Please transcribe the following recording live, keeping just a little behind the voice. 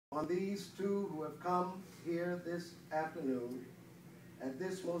on these two who have come here this afternoon at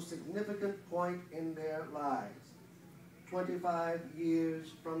this most significant point in their lives, 25 years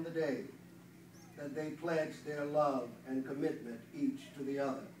from the day that they pledged their love and commitment each to the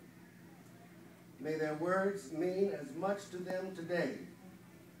other. May their words mean as much to them today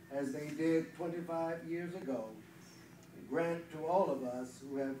as they did 25 years ago. Grant to all of us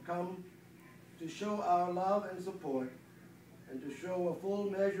who have come to show our love and support and to show a full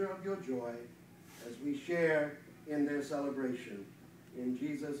measure of your joy as we share in their celebration. In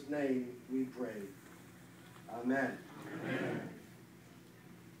Jesus' name we pray. Amen. Amen.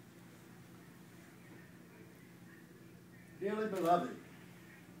 Dearly beloved,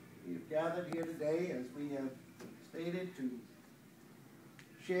 we've gathered here today, as we have stated, to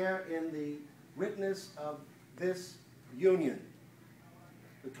share in the witness of this union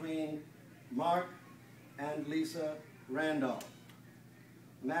between Mark and Lisa Randolph.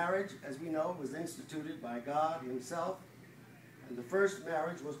 Marriage, as we know, was instituted by God himself, and the first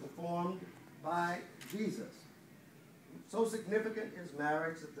marriage was performed by Jesus. So significant is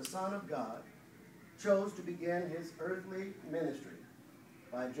marriage that the Son of God chose to begin his earthly ministry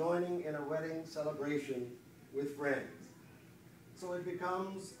by joining in a wedding celebration with friends. So it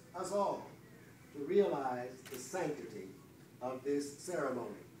becomes us all to realize the sanctity of this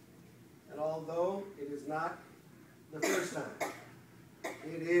ceremony. And although it is not the first time,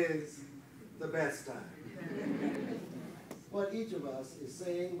 it is the best time. What each of us is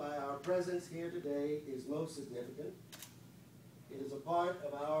saying by our presence here today is most significant. It is a part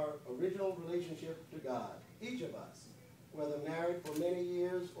of our original relationship to God. Each of us, whether married for many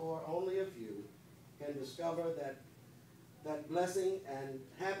years or only a few, can discover that blessing and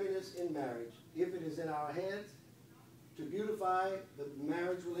happiness in marriage, if it is in our heads, to beautify the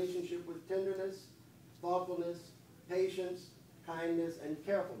marriage relationship with tenderness, thoughtfulness, patience, kindness, and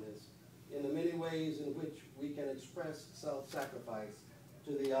carefulness in the many ways in which we can express self-sacrifice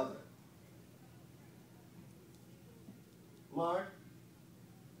to the other. Mark,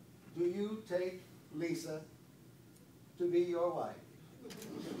 do you take Lisa to be your wife?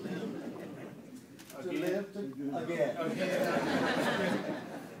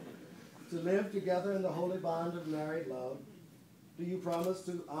 To live together in the holy bond of married love. Do you promise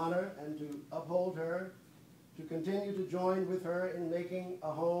to honor and to uphold her, to continue to join with her in making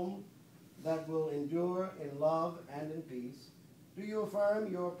a home that will endure in love and in peace? Do you affirm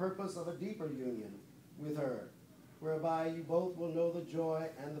your purpose of a deeper union with her, whereby you both will know the joy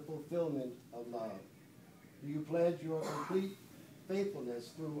and the fulfillment of love? Do you pledge your complete faithfulness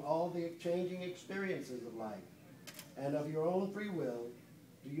through all the changing experiences of life, and of your own free will,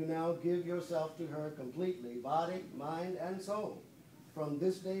 do you now give yourself to her completely, body, mind, and soul, from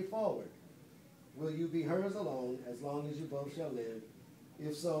this day forward? Will you be hers alone as long as you both shall live?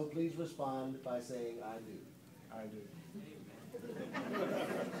 If so, please respond by saying, I do. I do.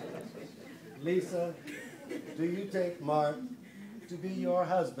 Lisa, do you take Mark to be your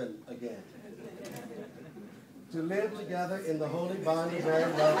husband again? To live together in the holy bond of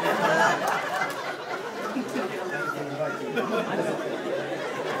married love?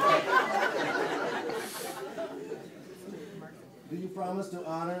 Do you promise to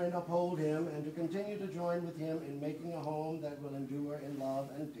honor and uphold him and to continue to join with him in making a home that will endure in love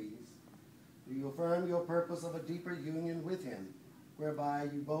and peace? Do you affirm your purpose of a deeper union with him, whereby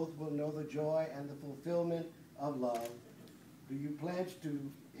you both will know the joy and the fulfillment of love? Do you pledge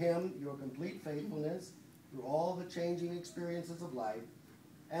to him your complete faithfulness through all the changing experiences of life,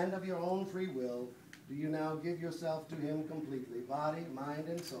 and of your own free will, do you now give yourself to him completely, body, mind,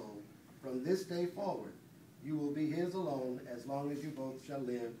 and soul? From this day forward, you will be his alone as long as you both shall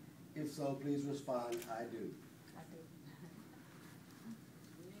live. If so, please respond, I do. I do.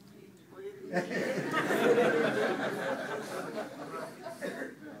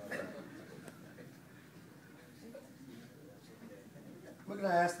 We're going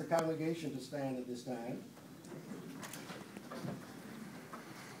to ask the congregation to stand at this time.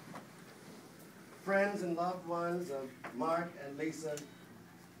 Friends and loved ones of Mark and Lisa,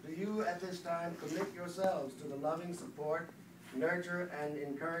 do you at this time commit yourselves to the loving support, nurture, and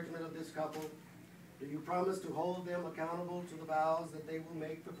encouragement of this couple? Do you promise to hold them accountable to the vows that they will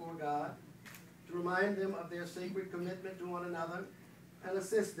make before God, to remind them of their sacred commitment to one another, and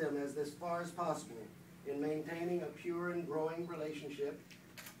assist them as far as possible in maintaining a pure and growing relationship,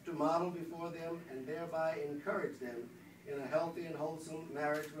 to model before them and thereby encourage them in a healthy and wholesome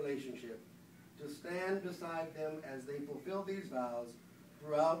marriage relationship, to stand beside them as they fulfill these vows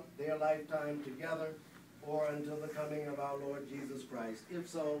throughout their lifetime together or until the coming of our Lord Jesus Christ? If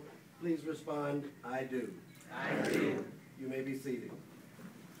so, please respond, I do. I do. You may be seated.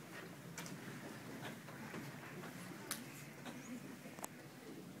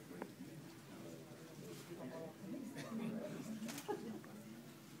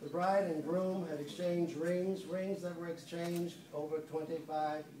 bride and groom had exchanged rings that were exchanged over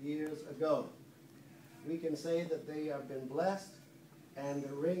 25 years ago. We can say that they have been blessed, and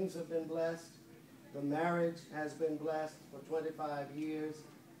the rings have been blessed. The marriage has been blessed for 25 years,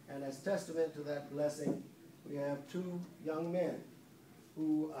 and as testament to that blessing, we have two young men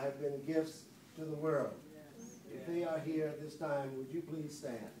who have been gifts to the world. If they are here at this time, would you please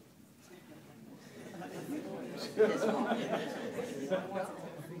stand?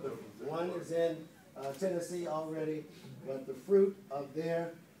 One is in Tennessee already, but the fruit of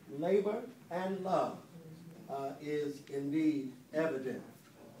their labor and love is indeed evident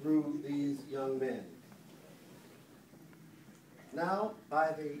through these young men. Now,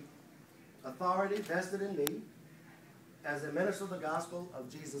 by the authority vested in me as a minister of the gospel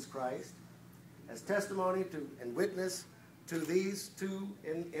of Jesus Christ, as testimony to and witness to these two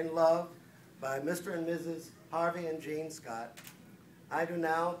in love by Mr. and Mrs. Harvey and Jean Scott, I do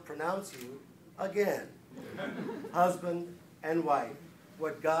now pronounce you again husband and wife.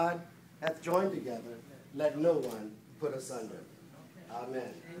 What God hath joined together, let no one put asunder.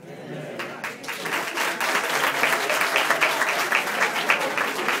 Amen. Amen.